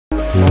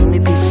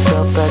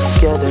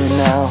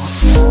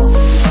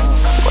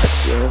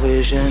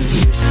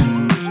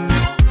retribution.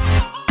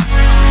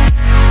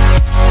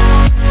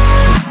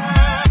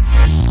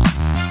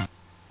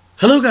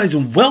 Hello guys,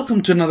 and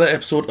welcome to another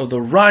episode of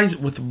The Rise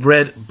with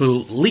Red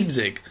Bull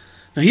Leipzig.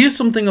 Now here's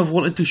something I've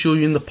wanted to show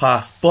you in the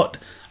past, but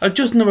I've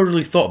just never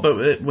really thought about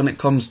it when it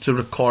comes to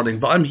recording,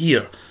 but I'm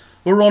here.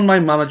 We're on my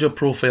manager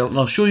profile, and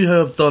I'll show you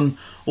how I've done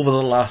over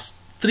the last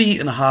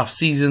 3.5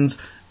 seasons,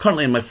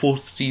 currently in my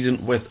 4th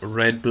season with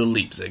Red Bull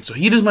Leipzig. So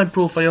here is my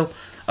profile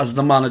as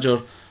the manager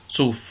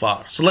so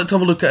far. So let's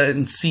have a look at it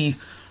and see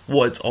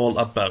what it's all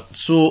about.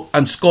 So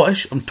I'm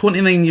Scottish, I'm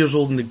 29 years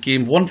old in the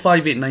game,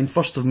 1589,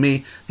 1st of May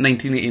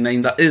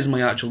 1989, that is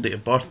my actual date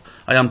of birth.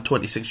 I am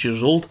 26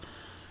 years old.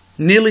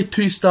 Nearly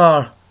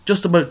 2-star,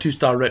 just about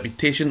 2-star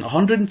reputation,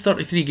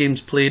 133 games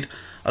played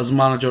as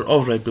manager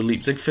of Red Bull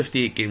Leipzig,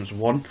 58 games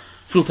won.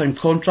 Full-time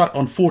contract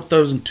on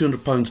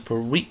 £4,200 per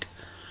week,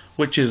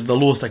 which is the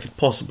lowest I could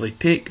possibly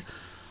take.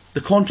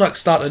 The contract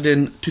started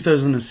in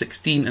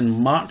 2016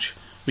 in March.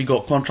 We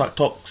got contract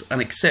talks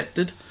and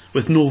accepted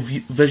with no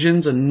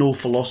visions and no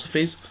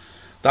philosophies.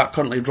 That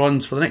currently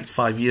runs for the next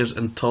 5 years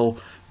until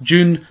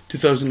June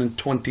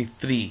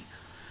 2023.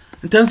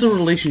 In terms of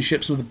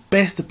relationships, the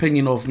best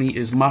opinion of me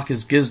is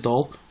Marcus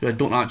Gisdol, who I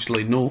don't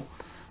actually know,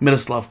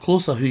 Miroslav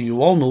Klose, who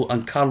you all know,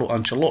 and Carlo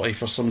Ancelotti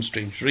for some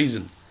strange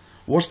reason.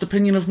 Worst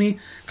opinion of me,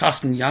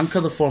 Carsten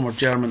Janker, the former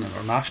German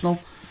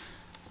international,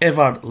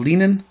 Evard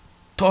Lienen,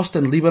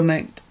 Torsten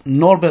Lieberknecht,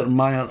 Norbert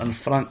Meyer and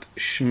Frank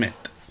Schmidt.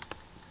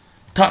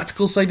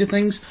 Tactical side of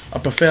things, I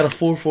prefer a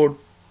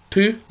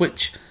 4-4-2,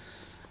 which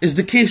is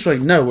the case right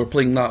now, we're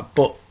playing that,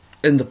 but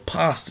in the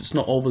past it's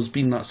not always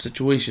been that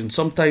situation.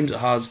 Sometimes it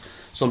has,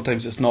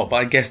 sometimes it's not, but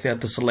I guess they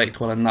had to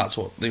select one and that's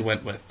what they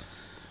went with.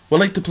 We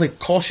like to play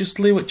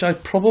cautiously, which I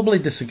probably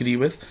disagree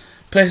with.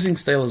 Pressing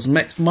style is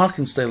mixed,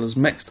 marking style is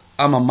mixed.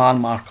 I'm a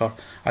man marker,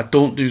 I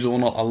don't do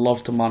zonal, I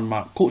love to man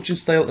mark. Coaching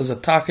style is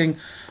attacking,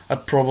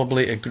 I'd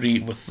probably agree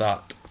with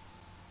that.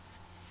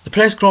 The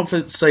press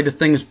conference side of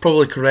things is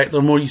probably correct.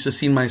 They're more used to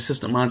seeing my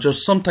assistant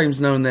managers. Sometimes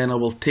now and then I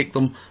will take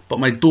them, but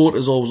my door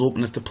is always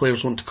open if the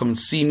players want to come and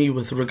see me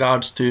with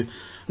regards to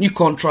new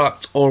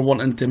contracts or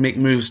wanting to make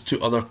moves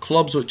to other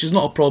clubs, which is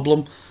not a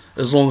problem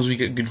as long as we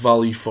get good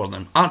value for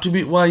them.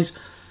 Attribute wise,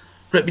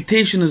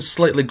 reputation is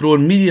slightly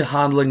grown, media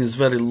handling is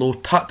very low,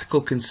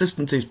 tactical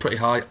consistency is pretty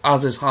high,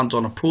 as is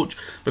hands-on approach,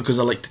 because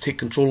I like to take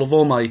control of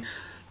all my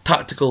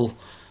tactical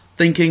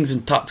thinkings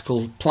and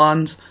tactical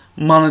plans.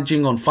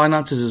 Managing on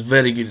finances is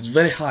very good, it's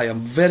very high. I'm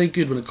very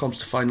good when it comes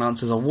to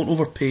finances. I won't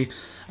overpay.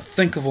 I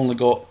think I've only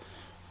got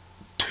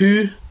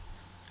two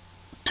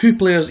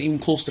players even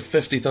close to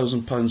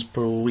 £50,000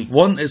 per week.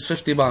 One is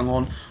 50 bang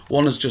on,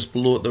 one is just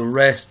below it. The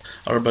rest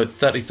are about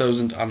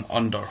 30,000 and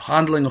under.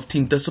 Handling of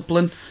team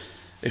discipline,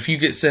 if you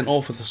get sent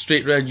off with a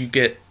straight red, you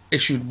get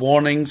issued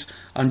warnings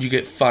and you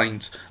get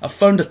fines. I've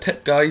found a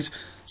tip, guys.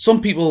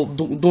 Some people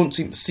don't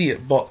seem to see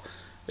it, but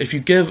if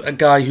you give a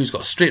guy who's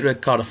got a straight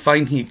red card a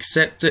fine, he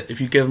accepts it.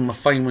 If you give him a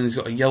fine when he's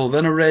got a yellow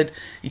then a red,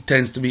 he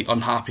tends to be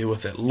unhappy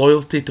with it.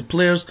 Loyalty to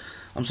players,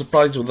 I'm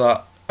surprised with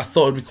that. I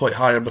thought it would be quite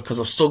higher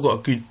because I've still got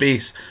a good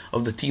base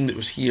of the team that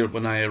was here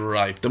when I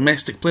arrived.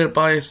 Domestic player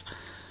bias,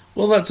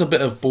 well, that's a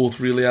bit of both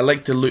really. I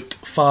like to look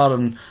far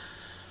and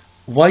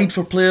wide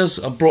for players.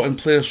 I've brought in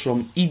players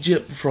from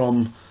Egypt,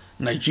 from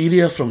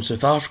Nigeria, from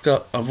South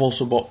Africa. I've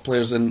also brought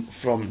players in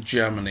from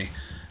Germany.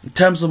 In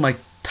terms of my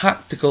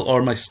tactical,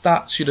 or my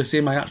stats should I say,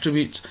 my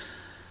attributes,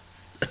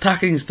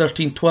 attacking is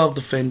 13, 12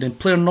 defending,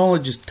 player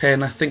knowledge is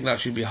 10, I think that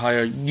should be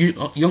higher.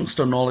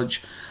 Youngster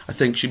knowledge I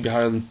think should be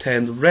higher than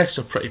 10, the rest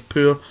are pretty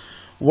poor.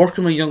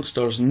 Working with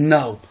youngsters,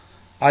 now,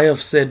 I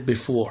have said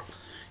before,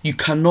 you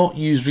cannot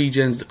use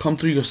regens that come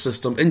through your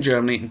system in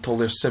Germany until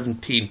they're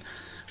 17.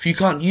 If you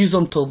can't use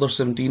them until they're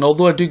 17,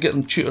 although I do get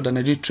them tutored and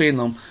I do train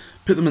them,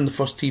 put them in the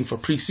first team for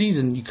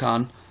pre-season, you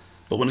can.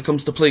 But when it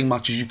comes to playing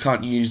matches, you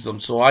can't use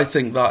them. So I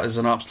think that is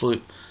an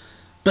absolute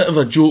bit of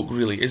a joke,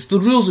 really. It's the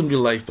rules in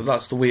real life, but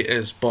that's the way it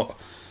is. But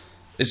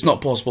it's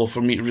not possible for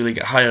me to really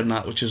get higher than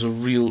that, which is a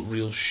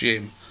real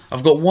shame.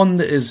 I've got one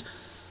that is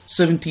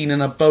 17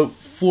 in about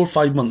 4 or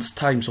 5 months'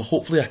 time, so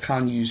hopefully I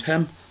can use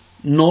him.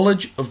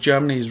 Knowledge of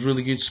Germany is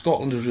really good.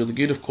 Scotland is really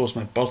good, of course,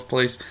 my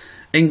birthplace.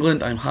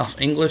 England, I'm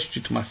half English due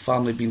to my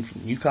family being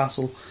from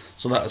Newcastle,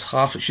 so that is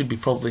half. It should be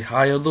probably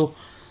higher though.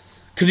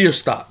 Career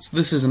stats,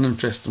 this is an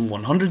interesting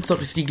one.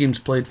 133 games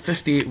played,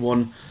 58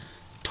 won,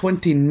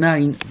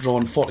 29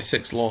 drawn,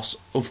 46 lost.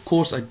 Of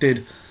course I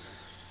did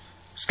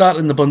start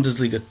in the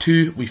Bundesliga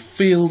 2. We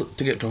failed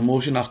to get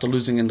promotion after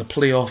losing in the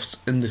playoffs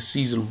in the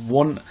Season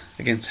 1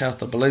 against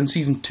Hertha Berlin.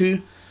 Season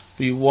 2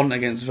 we won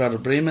against Werder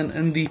Bremen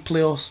in the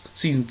playoffs.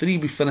 Season 3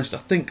 we finished I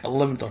think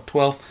 11th or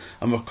 12th,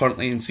 and we're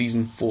currently in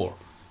Season 4.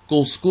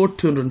 Goals scored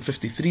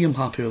 253, I'm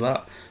happy with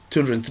that.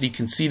 203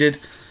 conceded.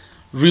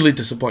 Really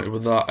disappointed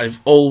with that.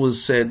 I've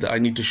always said that I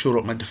need to shore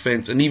up my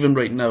defence, and even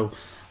right now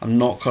I'm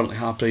not currently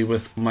happy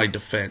with my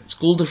defence.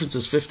 Goal difference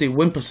is 50,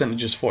 win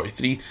percentage is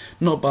 43.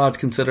 Not bad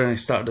considering I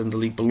started in the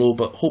league below,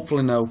 but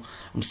hopefully now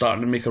I'm starting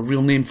to make a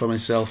real name for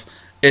myself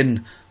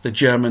in the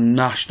German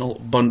National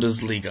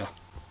Bundesliga.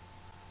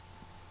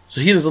 So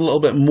here is a little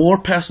bit more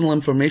personal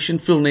information.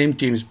 Full name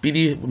James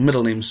Beattie,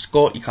 middle name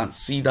Scott, you can't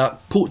see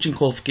that. Coaching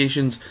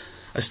qualifications,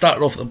 I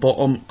started off at the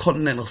bottom.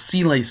 Continental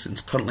C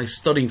licence, currently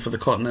studying for the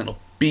Continental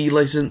B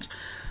licence.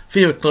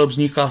 Favourite clubs,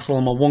 Newcastle,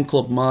 I'm a one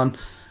club man.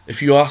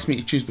 If you ask me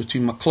to choose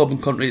between my club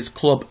and country, it's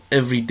club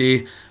every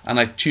day, and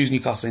I choose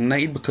Newcastle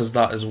United because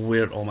that is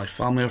where all my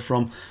family are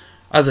from.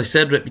 As I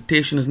said,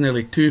 reputation is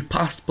nearly 2,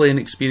 past playing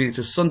experience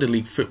as Sunday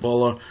League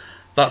footballer.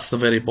 That's the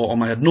very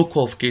bottom. I had no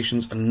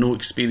qualifications and no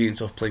experience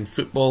of playing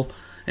football.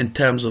 In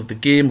terms of the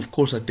game, of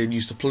course I did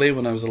used to play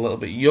when I was a little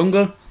bit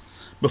younger,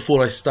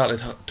 before I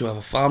started to have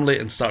a family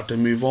and start to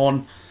move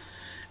on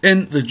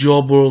in the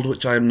job world,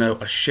 which I am now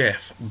a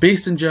chef.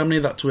 Based in Germany,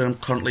 that's where I'm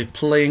currently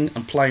playing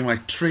and plying my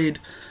trade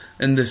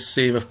in this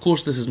save. Of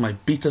course, this is my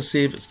beta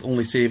save. It's the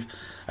only save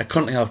I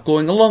currently have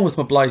going, along with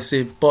my Blythe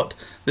save, but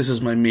this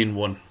is my main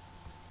one.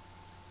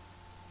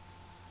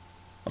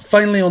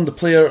 Finally, on the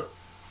player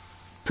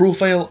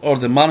profile, or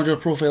the manager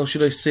profile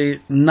should I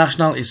say,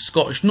 nationality is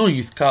Scottish, no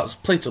youth caps,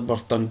 place of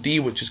birth Dundee,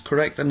 which is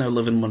correct. I now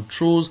live in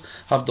Montrose,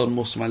 have done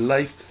most of my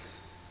life.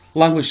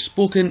 Language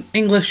spoken,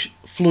 English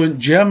fluent,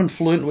 German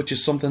fluent, which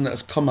is something that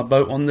has come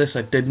about on this.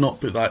 I did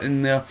not put that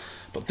in there,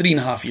 but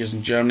 3.5 years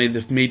in Germany,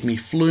 they've made me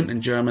fluent in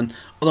German.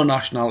 Other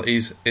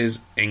nationalities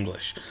is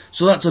English.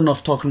 So that's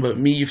enough talking about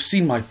me. You've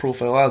seen my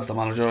profile as the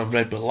manager of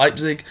Red Bull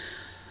Leipzig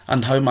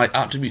and how my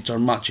attributes are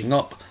matching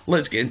up.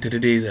 Let's get into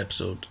today's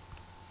episode.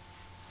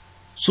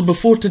 So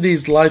before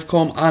today's live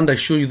com, and I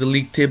show you the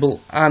league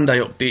table and I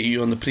update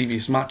you on the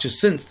previous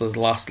matches since the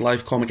last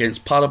live com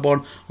against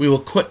Paderborn, we will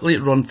quickly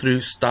run through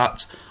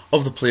stats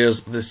of the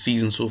players this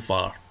season so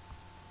far.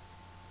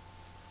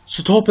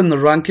 So top in the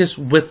rankings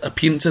with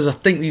appearances, I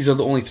think these are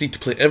the only 3 to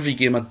play every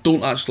game. I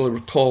don't actually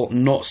recall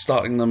not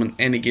starting them in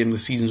any game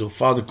this season so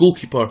far. The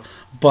goalkeeper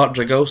Bart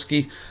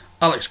Dragowski,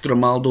 Alex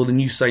Grimaldo, the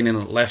new signing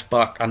at left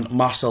back, and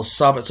Marcel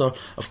Sabitzer,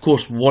 of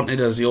course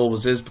wanted as he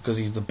always is because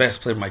he's the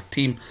best player in my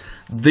team.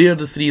 They're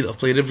the 3 that have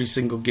played every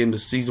single game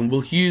this season.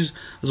 Will Hughes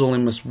has only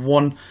missed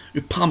 1.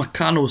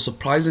 Upamecano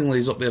surprisingly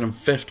is up there in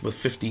 5th with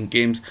 15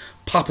 games.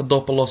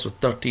 Papadopoulos with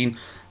 13.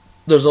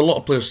 There's a lot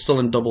of players still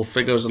in double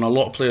figures and a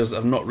lot of players that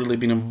have not really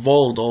been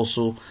involved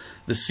also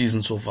this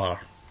season so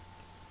far.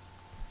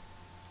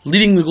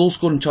 Leading the goal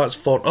scoring charts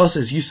for us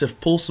is Yusuf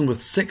Poulsen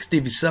with 6,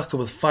 Davy Selke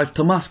with 5,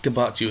 Tomas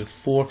Gabachi with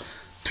 4,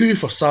 2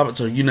 for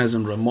Sabitzer, Younes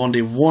and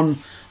Raimondi, 1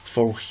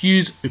 for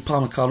Hughes,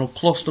 Upamecano,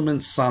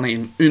 Klosterman, Sane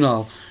and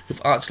Unal,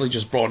 who've actually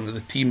just brought into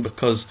the team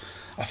because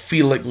I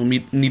feel like we'll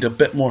need a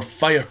bit more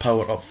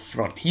firepower up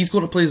front. He's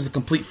going to play as the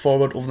complete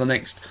forward over the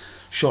next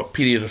short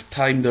period of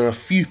time. There are a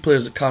few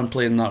players that can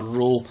play in that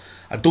role.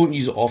 I don't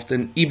use it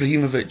often.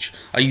 Ibrahimovic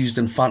I used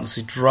in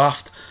fantasy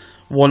draft.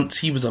 Once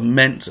he was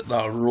immense at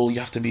that role.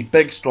 You have to be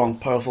big, strong,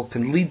 powerful,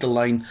 can lead the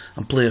line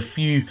and play a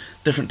few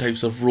different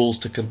types of roles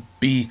to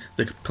be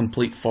the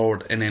complete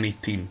forward in any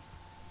team.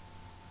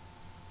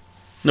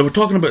 Now we're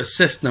talking about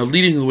assists now.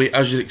 Leading the way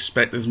as you'd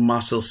expect is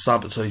Marcel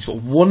Sabitzer. He's got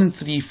 1 in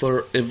 3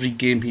 for every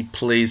game he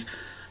plays.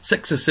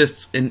 6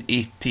 assists in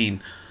 18.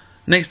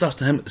 Next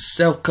after him,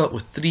 Selke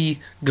with 3,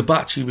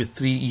 Gabachi with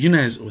 3,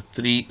 Younes with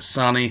 3,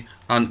 Sane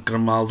and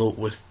Grimaldo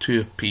with 2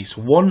 apiece.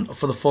 1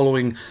 for the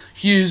following: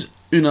 Hughes,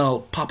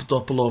 Unal,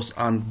 Papadopoulos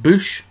and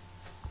Bush.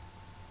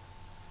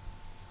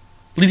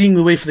 Leading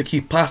the way for the key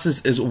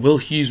passes is Will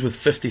Hughes with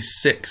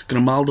 56,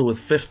 Grimaldo with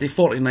 50,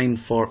 49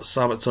 for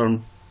Sabitzer,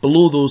 and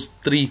below those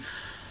 3,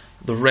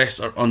 the rest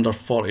are under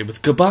 40.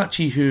 With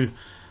Gabachi, who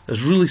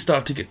has really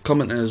started to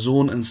come into his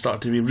own and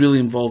started to be really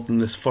involved in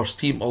this first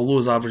team, although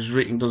his average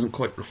rating doesn't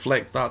quite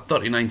reflect that.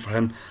 39 for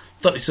him,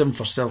 37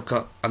 for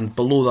Selke, and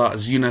below that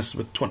is Younes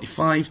with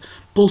 25,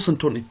 Poulsen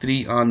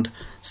 23 and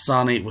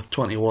Sane with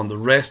 21. The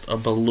rest are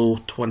below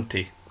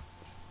 20.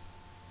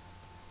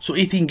 So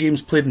 18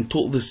 games played in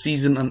total this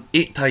season, and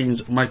 8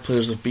 times my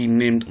players have been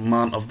named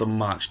man of the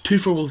match. 2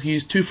 for Will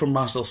Hughes, 2 for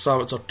Marcel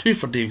Sabitzer, 2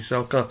 for Davy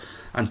Selke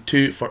and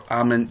 2 for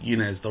Amin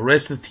Younes. The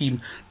rest of the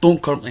team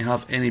don't currently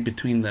have any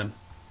between them.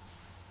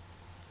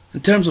 In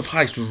terms of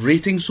highest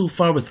rating so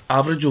far with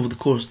average over the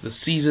course of the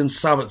season,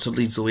 Sabitzer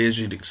leads the way as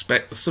you'd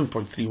expect with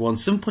 7.31,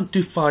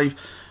 7.25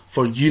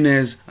 for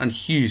Younes and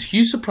Hughes.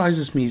 Hughes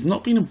surprises me. He's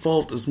not been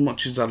involved as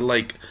much as I'd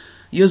like.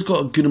 He has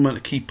got a good amount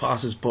of key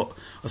passes, but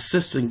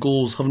assists and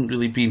goals haven't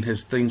really been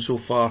his thing so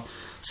far.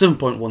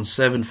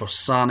 7.17 for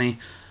Sane,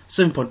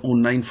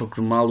 7.09 for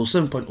Grimaldo,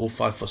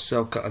 7.05 for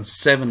Selke and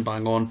 7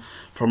 bang on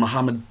for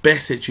Mohamed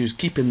Besic, who's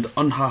keeping the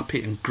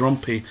unhappy and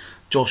grumpy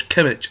Josh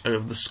Kimmich out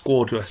of the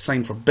squad, who I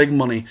signed for big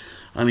money,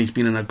 and he's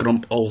been in a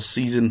grump all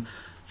season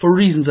for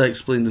reasons I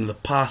explained in the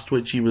past,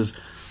 which he was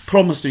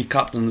promised to be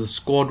captain of the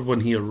squad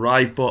when he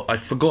arrived, but I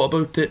forgot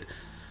about it.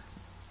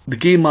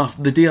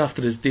 The day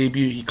after his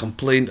debut, he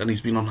complained and he's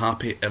been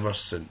unhappy ever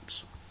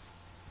since.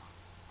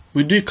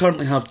 We do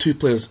currently have 2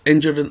 players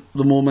injured at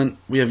the moment.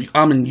 We have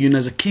Amin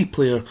Younes, a key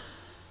player,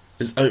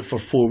 is out for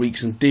 4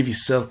 weeks, and Davy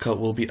Selke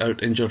will be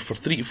out injured for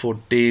 3 to 4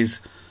 days,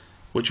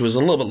 which was a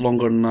little bit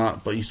longer than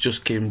that, but he's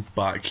just came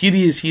back. Here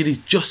he is, he's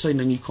just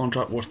signed a new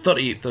contract worth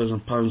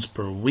 £38,000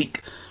 per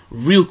week.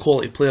 Real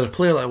quality player, a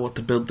player that I want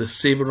to build this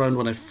save around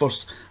when I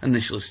first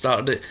initially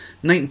started it.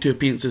 92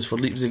 appearances for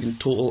Leipzig in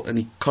total, and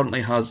he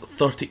currently has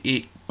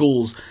 38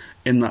 goals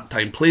in that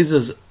time. Plays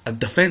as a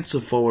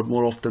defensive forward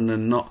more often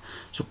than not,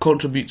 so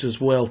contributes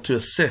as well to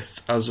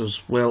assists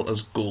as well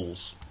as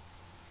goals.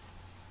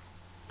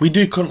 We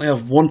do currently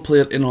have one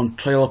player in on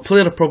trial, a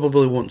player I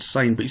probably won't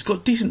sign, but he's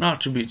got decent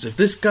attributes. If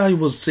this guy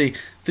was, say,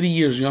 3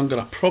 years younger,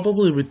 I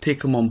probably would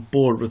take him on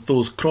board with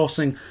those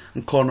crossing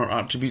and corner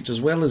attributes,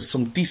 as well as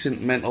some decent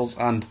mentals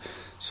and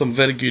some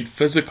very good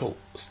physical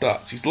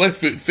stats. He's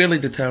left-footed, fairly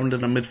determined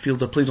in a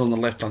midfielder, plays on the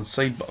left-hand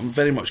side, but I'm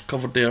very much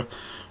covered there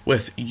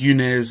with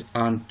Younes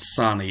and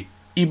Sani.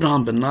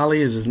 Ibrahim Ben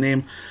Ali is his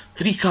name.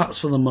 3 caps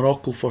for the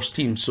Morocco first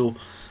team, so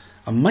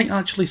I might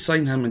actually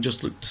sign him and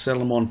just look to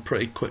sell him on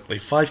pretty quickly.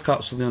 5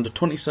 caps for the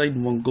under-20 side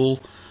and 1 goal.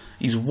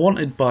 He's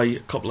wanted by a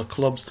couple of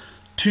clubs.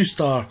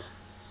 2-star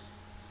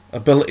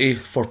ability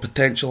for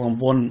potential and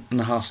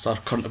 1.5-star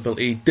current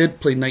ability. He did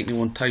play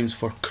 91 times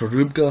for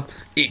Karubga,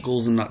 8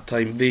 goals in that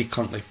time. They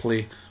currently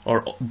play,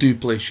 or do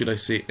play should I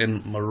say,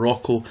 in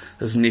Morocco,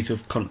 his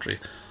native country.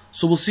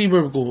 So we'll see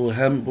where we go with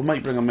him. We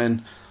might bring him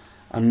in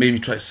and maybe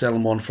try to sell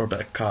him on for a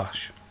bit of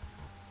cash.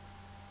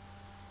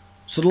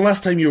 So the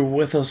last time you were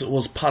with us, it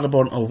was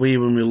Paderborn away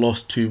when we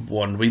lost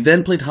 2-1. We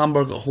then played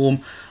Hamburg at home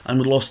and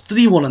we lost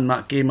 3-1 in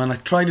that game, and I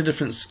tried a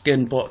different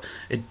skin, but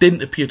it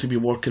didn't appear to be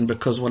working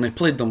because when I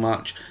played the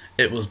match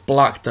it was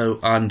blacked out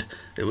and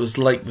it was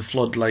like the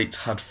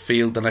floodlights had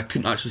failed and I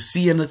couldn't actually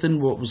see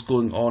anything what was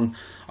going on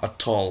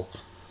at all.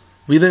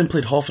 We then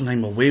played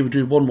Hoffenheim away. We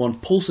drew 1-1,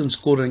 Poulsen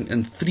scoring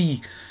in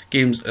 3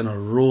 games in a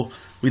row.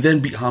 We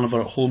then beat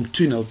Hanover at home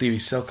 2-0, Davy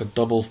Selke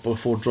double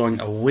before drawing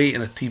away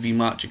in a TV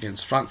match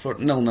against Frankfurt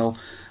 0-0,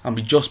 and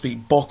we just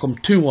beat Bochum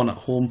 2-1 at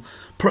home.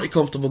 Pretty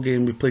comfortable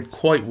game, we played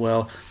quite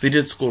well. They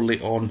did score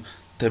late on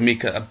to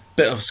make it a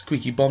bit of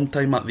squeaky bum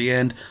time at the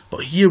end,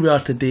 but here we are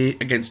today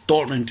against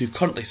Dortmund, who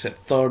currently sit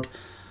third.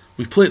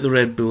 We play at the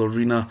Red Bull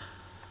Arena,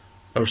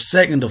 our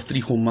second of 3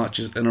 home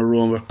matches in a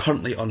row, and we're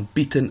currently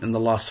unbeaten in the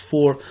last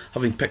 4,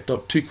 having picked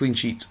up 2 clean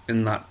sheets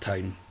in that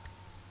time.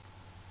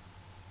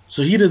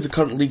 So here is the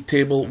current league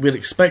table. We're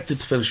expected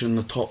to finish in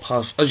the top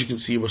half. As you can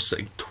see, we're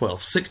sitting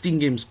 12th. 16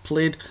 games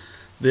played.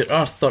 There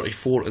are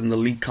 34 in the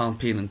league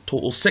campaign in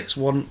total. 6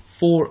 won,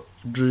 4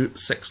 drew,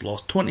 6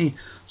 lost. 20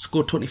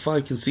 scored,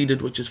 25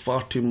 conceded, which is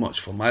far too much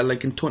for my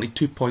liking.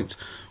 22 points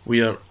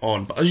we are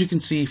on. But as you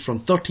can see, from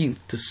 13th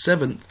to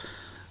 7th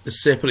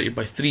is separated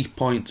by 3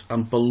 points,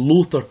 and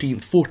below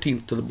 13th,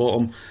 14th to the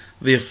bottom,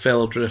 they have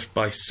fell adrift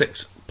by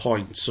 6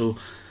 points. So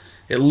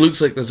it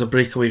looks like there's a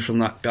breakaway from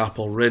that gap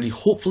already.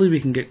 Hopefully we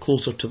can get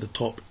closer to the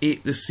top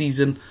 8 this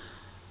season.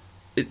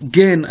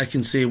 Again, I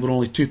can say we're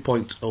only 2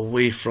 points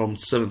away from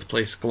 7th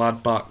place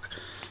Gladbach,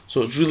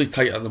 so it's really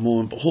tight at the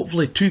moment, but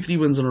hopefully 2-3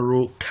 wins in a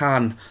row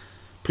can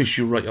push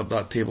you right up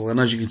that table. And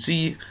as you can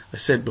see, I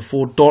said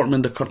before,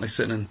 Dortmund are currently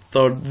sitting in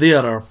 3rd. They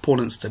are our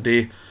opponents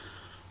today.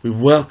 We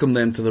welcome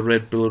them to the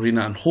Red Bull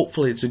Arena, and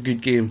hopefully it's a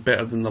good game,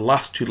 better than the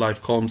last 2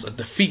 live comms, a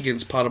defeat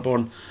against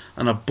Paderborn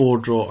and a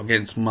board draw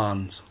against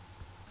Mainz.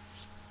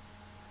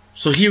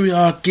 So here we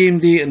are, game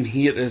day, and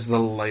here is the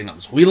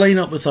lineups. We line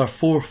up with our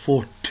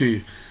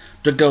 4-4-2.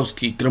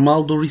 Dragowski,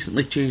 Grimaldo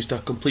recently changed to a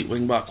complete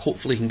wing back.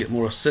 Hopefully he can get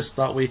more assists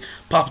that way.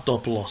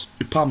 Papadopoulos,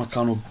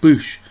 Upamecano,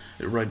 Bush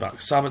at right back.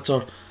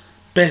 Sabitzer,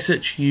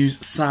 Besic, Hughes,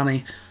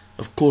 Sani.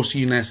 Of course,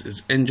 Younes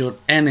is injured.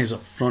 Enes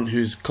up front,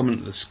 who's come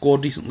into the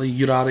squad recently.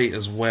 Urari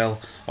as well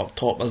up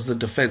top as the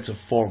defensive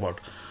forward.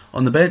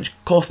 On the bench,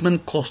 Kaufmann,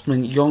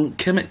 Klostman, Young,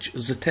 Kimmich,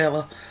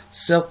 Zitella,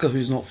 Selke,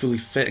 who's not fully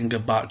fit, and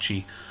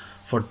Gabachi.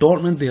 For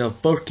Dortmund, they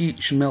have Burki,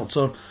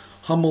 Schmelzer,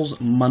 Hummels,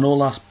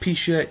 Manolas,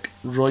 Piszczek,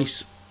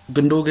 Royce,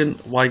 Gundogan,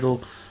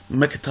 Weigl,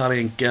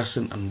 Mkhitaryan,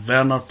 Gerson and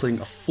Werner playing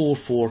a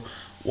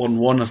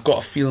 4-4-1-1. I've got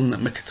a feeling that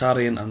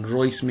Mkhitaryan and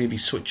Royce may be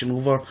switching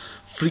over.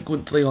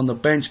 Frequently on the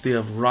bench they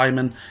have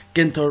Reimann,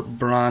 Ginter,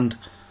 Brand,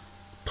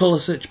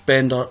 Pulisic,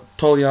 Bender,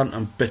 Toljan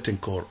and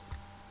Bittencourt.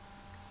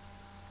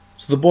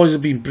 So the boys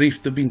have been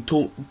briefed. They've been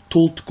told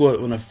to go out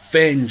and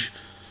avenge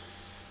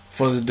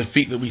for the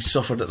defeat that we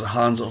suffered at the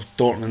hands of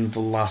Dortmund the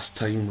last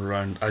time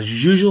round.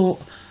 As usual,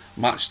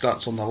 match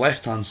stats on the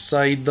left hand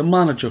side, the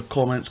manager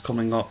comments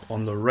coming up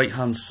on the right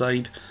hand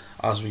side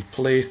as we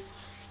play,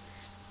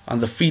 and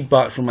the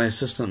feedback from my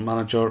assistant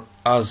manager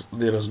as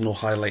there is no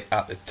highlight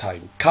at the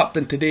time.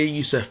 Captain today,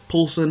 Yussuf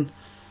Poulsen,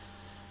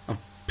 and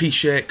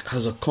Piszczek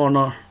has a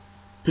corner,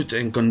 puts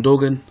it in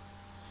Gundogan.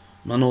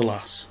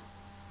 Manolas,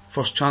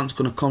 first chance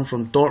going to come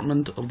from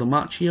Dortmund of the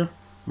match here.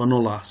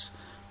 Manolas,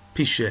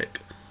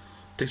 Piszczek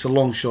takes a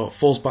long shot,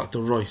 falls back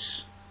to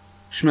Royce,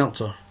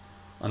 Schmelzer,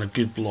 and a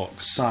good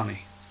block.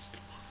 Sani,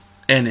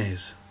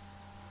 Enes.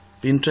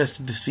 Be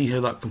interested to see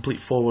how that complete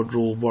forward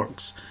role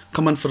works.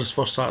 Come in for his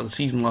first start of the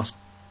season last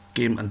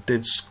game and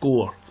did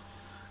score,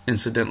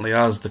 incidentally,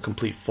 as the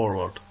complete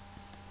forward.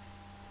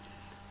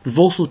 We've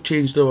also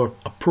changed our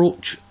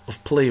approach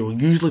of play. We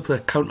usually play a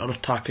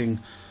counter-attacking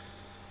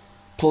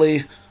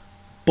play,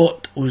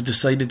 but we've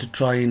decided to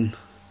try and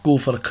go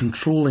for a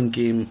controlling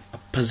game, a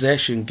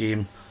possession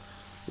game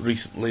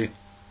recently,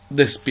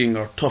 this being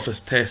our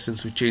toughest test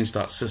since we changed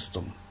that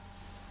system.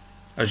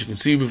 As you can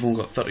see, we've only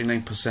got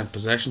 39%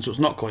 possession, so it's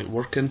not quite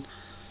working.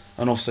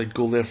 An offside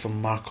goal there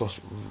from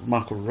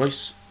Marco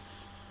Reus.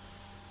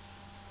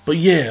 But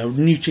yeah, a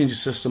new change of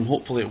system,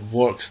 hopefully it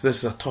works.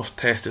 This is a tough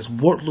test. It's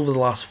worked over the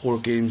last 4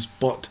 games,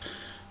 but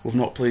we've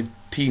not played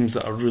teams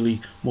that are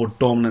really more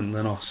dominant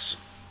than us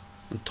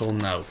until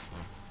now.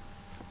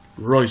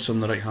 Reus on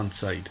the right hand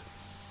side.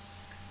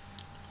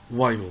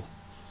 Weigl,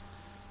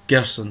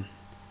 Gerson,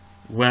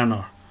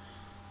 Werner.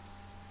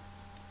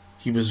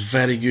 He was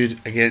very good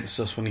against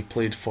us when he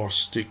played for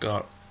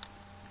Stuttgart.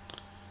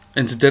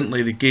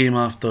 Incidentally, the game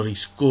after he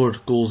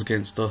scored goals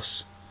against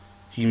us,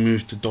 he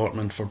moved to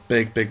Dortmund for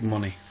big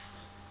money.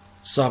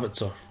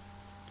 Sabitzer,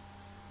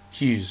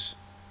 Hughes,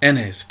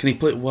 Enes, can he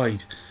play it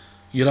wide?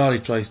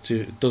 Urari tries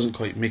to, it doesn't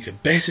quite make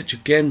it. Besic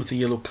again with a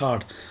yellow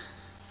card.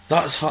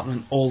 That is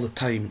happening all the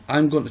time.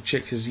 I'm going to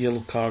check his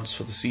yellow cards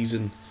for the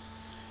season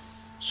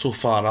so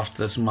far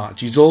after this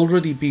match. He's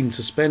already been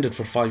suspended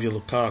for 5 yellow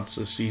cards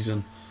this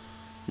season.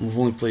 We've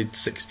only played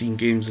 16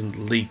 games in the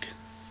league.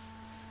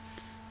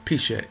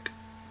 Piszczek,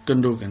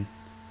 Gundogan,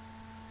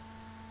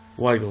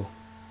 Weigl,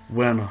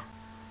 Werner.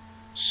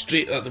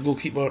 Straight at the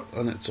goalkeeper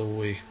and it's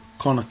away.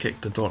 Corner kick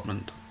to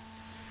Dortmund.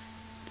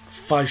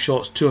 5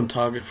 shots, 2 on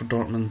target for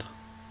Dortmund.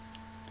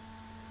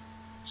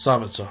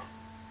 Sabitzer,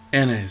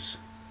 Enes,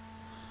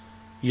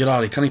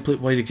 Urari, can he play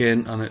it wide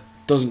again? And it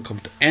doesn't come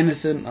to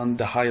anything, and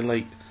the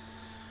highlight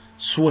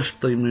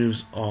swiftly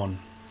moves on.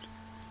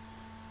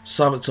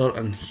 Sabitzer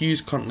and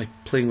Hughes currently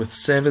playing with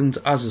 7s,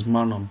 as is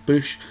Marlon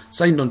Bush.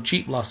 Signed on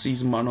cheap last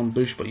season, Marlon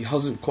Bush, but he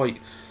hasn't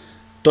quite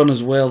done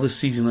as well this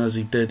season as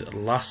he did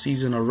last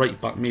season. A right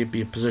back may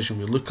be a position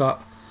we look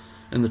at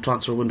in the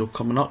transfer window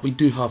coming up. We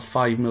do have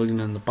 5 million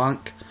in the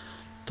bank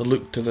to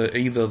look to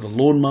either the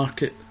loan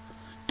market.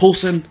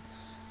 Poulsen,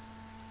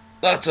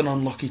 that's an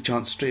unlucky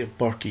chance straight at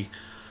Berkey.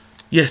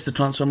 Yes, the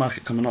transfer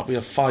market coming up, we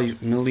have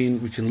 5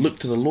 million. We can look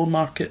to the loan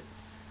market.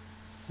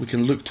 We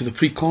can look to the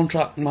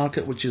pre-contract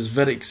market, which is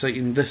very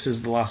exciting. This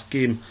is the last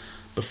game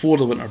before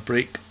the winter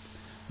break.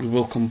 We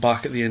will come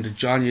back at the end of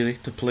January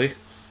to play.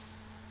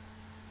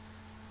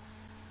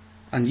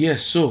 And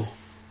yes, so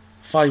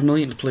 5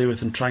 million to play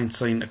with and try and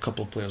sign a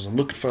couple of players. I'm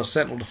looking for a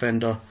central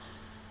defender,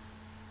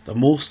 the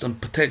most, and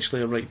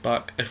potentially a right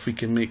back if we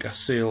can make a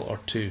sale or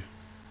 2.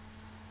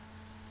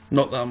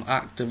 Not that I'm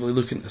actively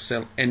looking to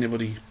sell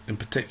anybody in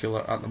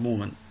particular at the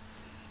moment,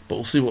 but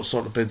we'll see what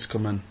sort of bids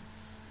come in.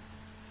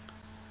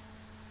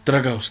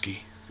 Dragowski,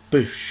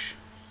 Bush,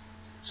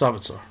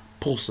 Sabitzer,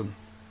 Poulsen.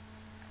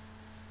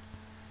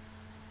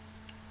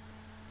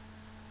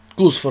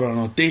 Goes for an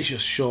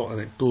audacious shot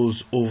and it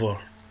goes over.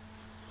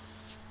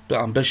 Bit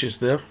ambitious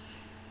there.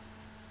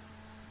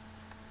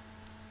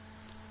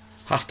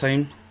 Half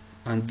time,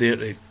 and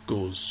there it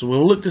goes. So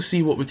we'll look to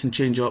see what we can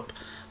change up,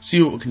 see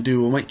what we can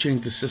do. We might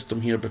change the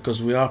system here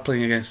because we are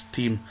playing against a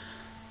team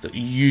that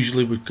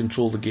usually would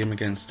control the game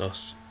against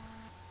us.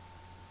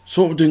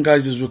 So what we're doing,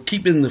 guys, is we're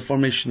keeping the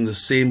formation the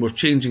same. We're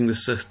changing the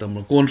system.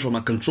 We're going from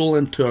a control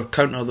end to our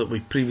counter that we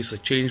previously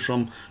changed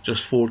from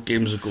just 4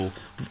 games ago.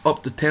 We've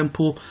upped the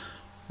tempo.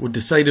 We've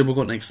decided we're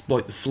going to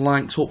exploit the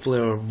flanks. Hopefully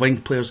our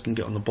wing players can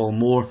get on the ball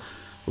more.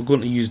 We're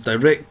going to use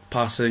direct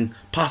passing,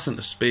 pass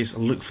into space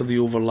and look for the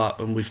overlap,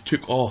 and we've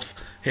took off,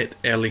 hit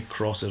early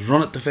crosses.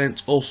 Run at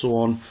defence also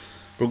on.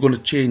 We're going to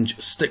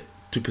change stick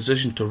to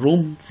position to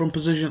roam from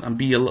position and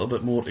be a little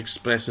bit more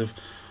expressive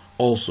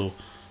also.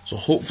 So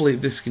hopefully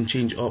this can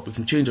change up. We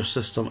can change our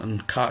system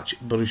and catch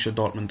Borussia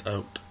Dortmund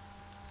out.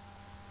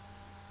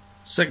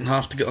 Second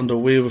half to get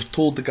underway. We've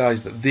told the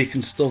guys that they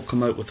can still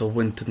come out with a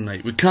win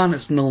tonight. We can,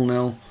 it's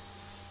 0-0.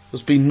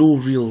 There's been no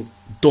real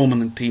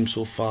dominant team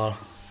so far.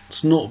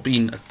 It's not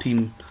been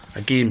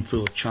a game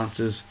full of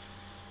chances,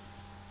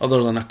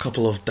 other than a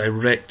couple of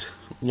direct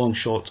long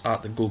shots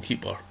at the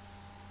goalkeeper.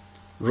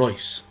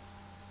 Reus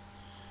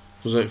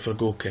goes out for a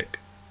goal kick.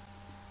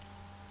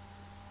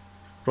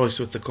 Reus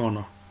with the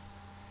corner.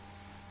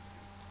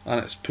 And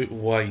it's put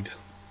wide.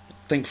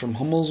 I think from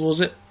Hummels,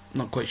 was it?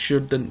 Not quite sure,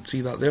 didn't see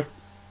that there.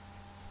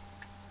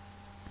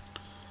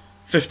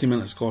 50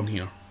 minutes gone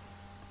here.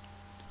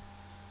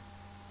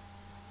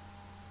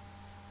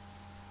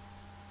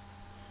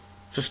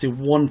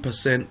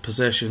 %51%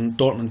 possession.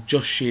 Dortmund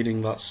just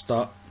shading that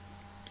stat.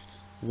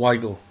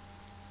 Weigl,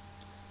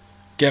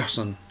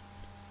 Gerson,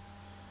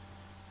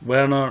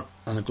 Werner,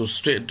 and it goes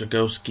straight to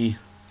Dragowski.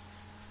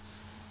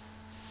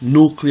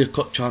 No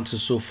clear-cut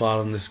chances so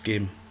far in this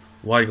game.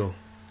 Weigl,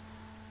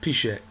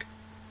 Piszczek,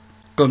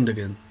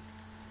 Gundogan,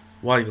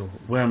 Weigl,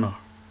 Werner,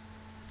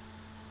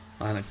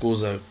 and it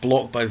goes out,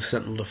 blocked by the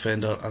central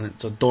defender, and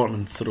it's a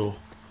Dortmund throw.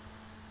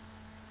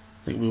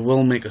 I think we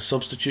will make a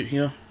substitute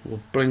here.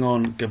 We'll bring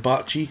on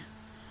Gabachi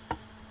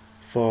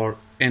for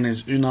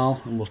Enes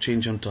Unal, and we'll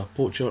change him to a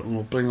poacher, and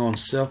we'll bring on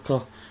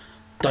Selke.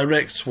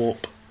 Direct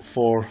swap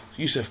for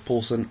Yussuf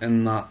Poulsen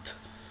in that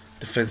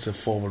defensive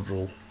forward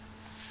role.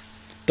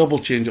 Double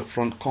change up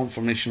front,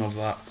 confirmation of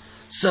that.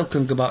 Selke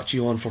and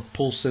Gabachi on for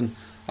Poulsen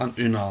and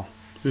Unal,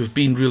 who have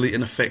been really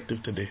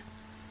ineffective today.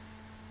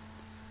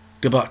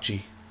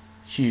 Gabachi,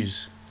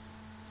 Hughes.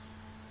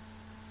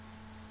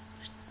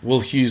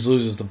 Will Hughes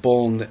loses the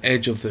ball on the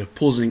edge of the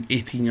opposing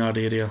 18-yard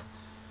area,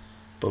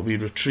 but we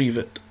retrieve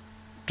it.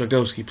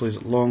 Dragowski plays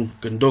it long,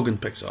 Gundogan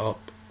picks it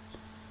up.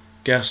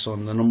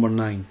 Gerson, the number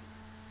 9.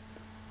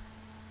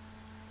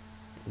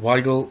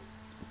 Weigl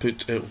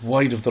puts it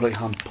wide of the right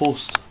hand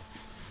post.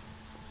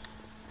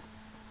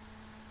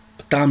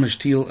 A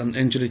damaged heel and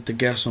injury to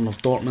Gerson of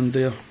Dortmund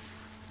there.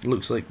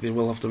 Looks like they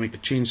will have to make a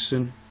change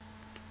soon.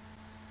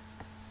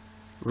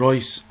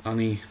 Royce,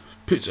 and he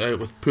puts it out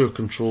with poor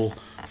control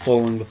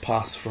following the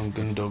pass from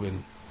Gundogan.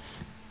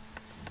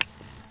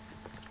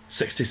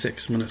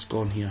 66 minutes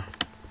gone here.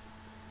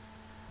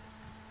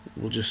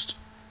 We'll just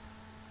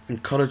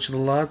encourage the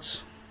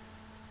lads.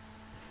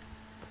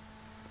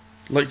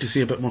 Like to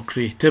see a bit more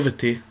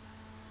creativity,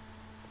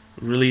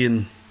 really,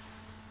 and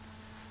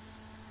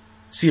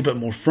see a bit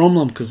more from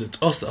them, because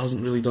it's us that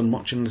hasn't really done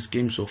much in this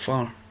game so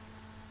far.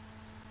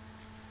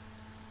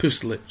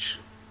 Puslic,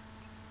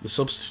 the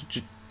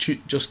substitute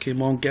just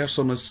came on.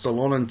 Gerson is still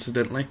on,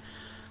 incidentally,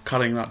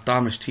 carrying that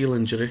damaged heel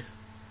injury.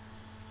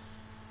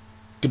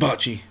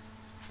 Gabachi,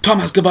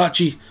 Thomas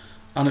Gabachi,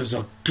 and it was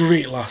a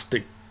great last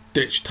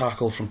ditch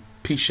tackle from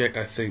Piszczek,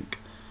 I think.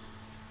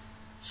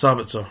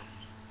 Sabitzer,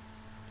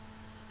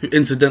 who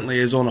incidentally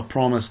is on a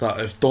promise that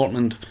if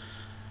Dortmund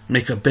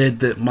make a bid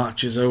that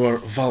matches our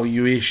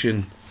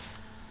valuation,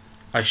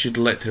 I should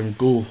let him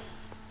go.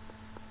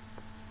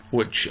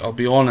 Which, I'll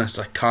be honest,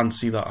 I can't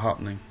see that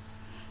happening.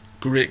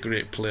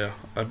 Great player.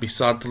 I'd be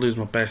sad to lose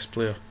my best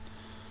player.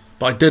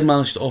 But I did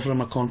manage to offer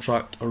him a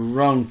contract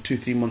around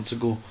 2-3 months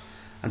ago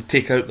and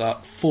take out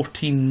that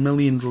 14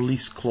 million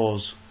release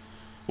clause,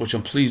 which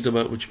I'm pleased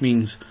about, which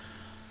means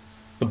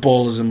the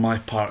ball is in my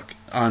park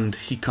and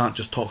he can't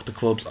just talk to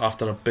clubs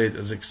after a bid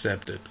is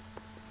accepted.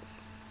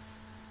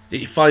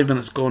 85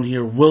 minutes gone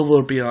here. Will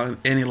there be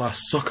any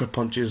last sucker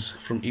punches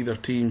from either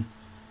team?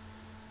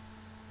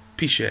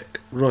 Piszczek,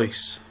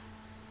 Royce,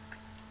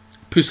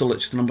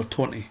 Pusilic, the number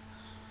 20.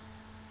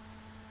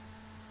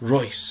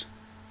 Royce,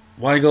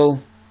 Weigl,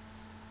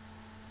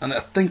 and I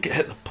think it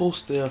hit the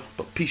post there,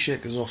 but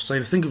Piszczek is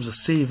offside. I think it was a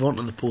save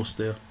onto the post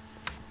there.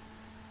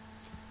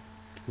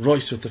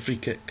 Royce with the free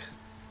kick.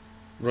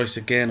 Royce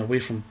again away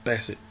from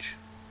Besic.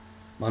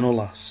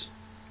 Manolas.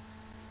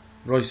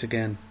 Royce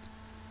again.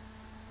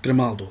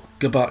 Grimaldo,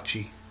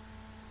 Gabachi.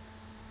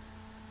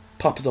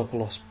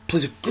 Papadopoulos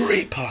plays a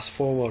great pass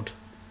forward.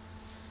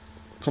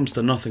 Comes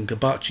to nothing.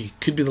 Gabachi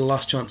could be the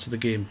last chance of the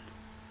game.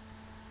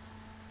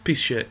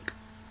 Piszczek.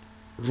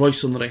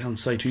 Royce on the right hand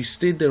side, who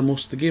stayed there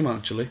most of the game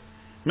actually.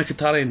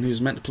 Mkhitaryan,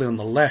 who's meant to play on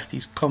the left,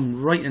 he's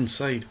come right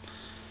inside.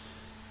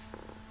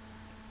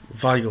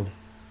 Weigl.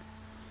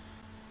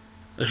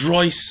 It's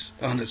Royce,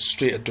 and it's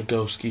straight at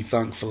Dragowski,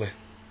 thankfully.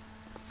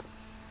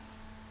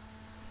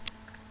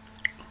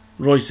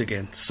 Royce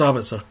again.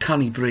 Sabitzer,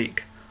 can he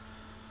break?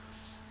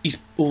 I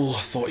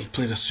thought he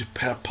played a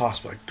superb pass,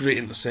 but a great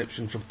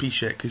interception from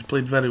Piszczek, who's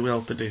played very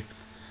well today.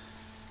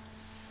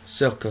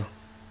 Selke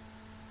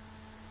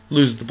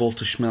loses the ball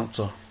to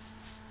Schmelzer.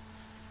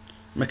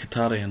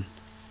 Mkhitaryan.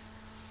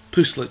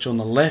 Puslic on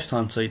the left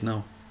hand side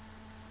now.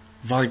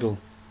 Weigl,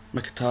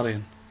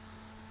 Mkhitaryan.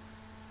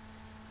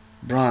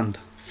 Brand,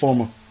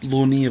 former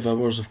loanee of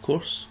ours, of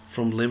course,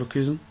 from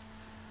Leverkusen.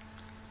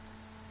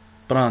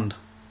 Brand.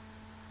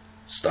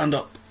 Stand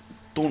up,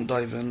 don't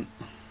dive in.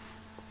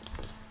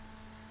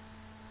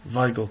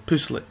 Weigl,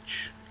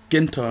 Puslic,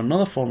 Ginter,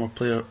 another former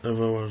player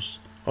of ours,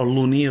 or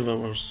loanee of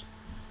ours.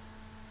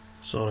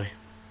 Sorry.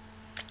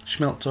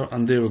 Schmelzer,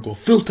 and there we go.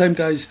 Full time,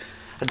 guys.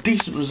 A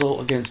decent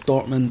result against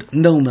Dortmund.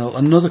 0-0.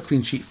 Another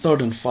clean sheet.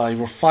 3rd and 5.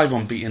 We're 5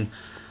 unbeaten,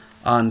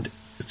 and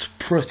it's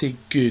pretty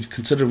good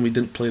considering we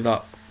didn't play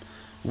that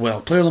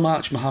well. Player of the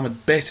match,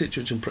 Mohamed Besic,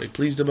 which I'm pretty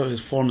pleased about.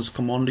 His form has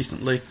come on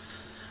recently,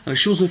 and it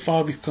shows how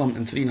far we've come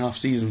in 3.5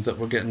 seasons, that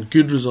we're getting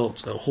good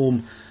results at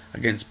home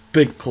against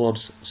big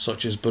clubs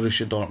such as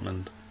Borussia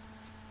Dortmund.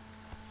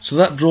 So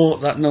that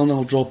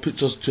 0-0 draw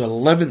puts us to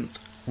 11th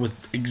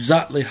with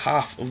exactly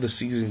half of the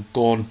season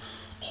gone.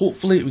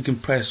 Hopefully we can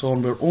press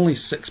on. We're only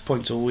 6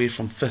 points away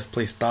from 5th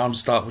place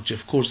Darmstadt, which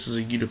of course is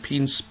a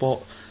European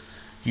spot.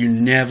 You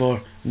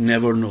never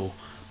know.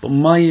 But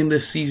my aim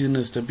this season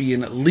is to be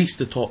in at least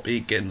the top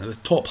 8, getting to the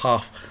top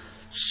half.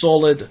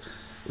 Solid,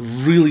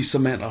 really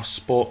cement our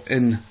spot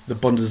in the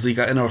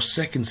Bundesliga in our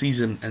 2nd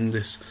season in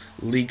this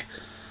league,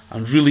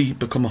 and really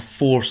become a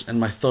force in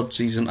my 3rd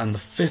season and the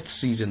 5th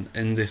season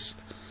in this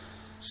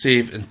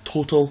save in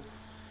total.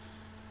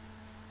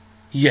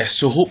 Yes,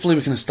 so hopefully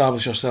we can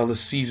establish ourselves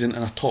this season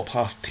in a top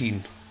half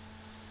team.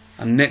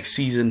 And next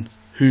season,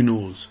 who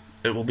knows?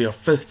 It will be our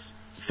fifth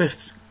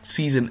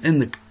season in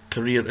the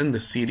career in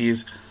this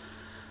series.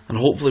 And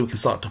hopefully we can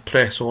start to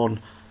press on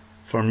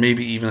for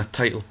maybe even a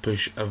title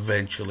push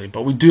eventually.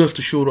 But we do have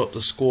to shore up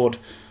the squad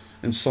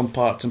in some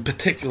parts, in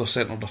particular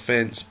central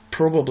defence,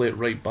 probably at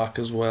right back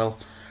as well.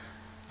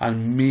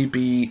 And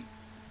maybe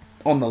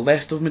on the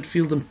left of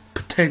midfield, and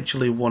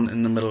potentially one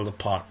in the middle of the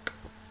park.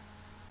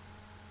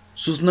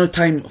 So it's now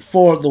time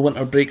for the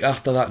winter break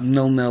after that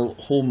 0-0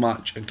 home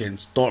match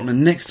against Dortmund.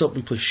 Next up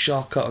we play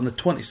Schalke on the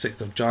 26th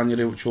of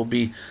January, which will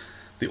be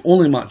the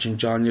only match in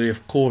January,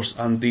 of course,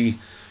 and the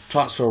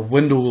transfer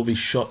window will be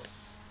shut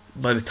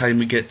by the time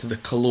we get to the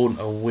Cologne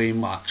away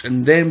match.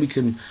 And then we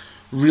can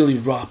really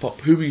wrap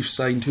up who we've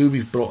signed, who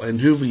we've brought in,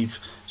 who we've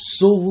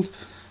sold,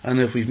 and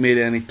if we've made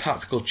any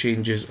tactical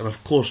changes. And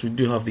of course we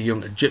do have the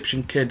young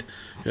Egyptian kid,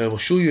 who I will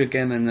show you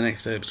again in the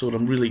next episode.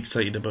 I'm really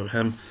excited about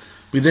him.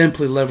 We then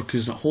play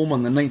Leverkusen at home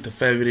on the 9th of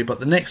February, but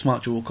the next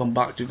match we will come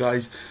back to,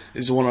 guys,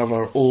 is one of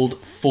our old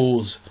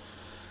foes.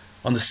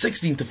 On the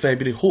 16th of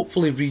February,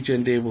 hopefully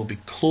Regen Day will be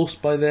close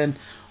by then.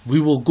 We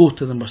will go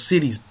to the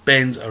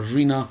Mercedes-Benz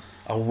Arena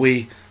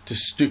away to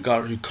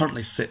Stuttgart, who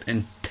currently sit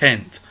in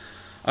 10th.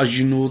 As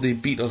you know, they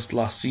beat us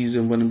last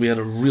season when we had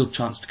a real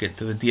chance to get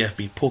to the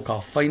DFB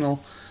Pokal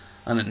final,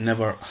 and it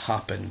never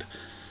happened.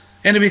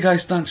 Anyway,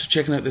 guys, thanks for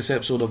checking out this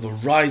episode of the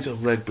Rise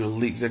of Red Bull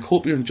Leipzig. I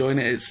hope you're enjoying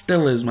it. It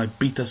still is my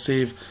beta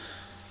save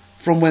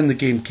from when the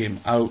game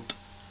came out,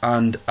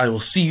 and I will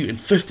see you in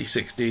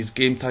 56 days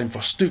game time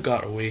for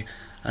Stuttgart away.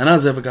 And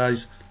as ever,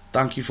 guys,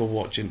 thank you for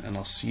watching, and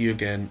I'll see you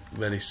again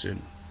very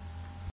soon.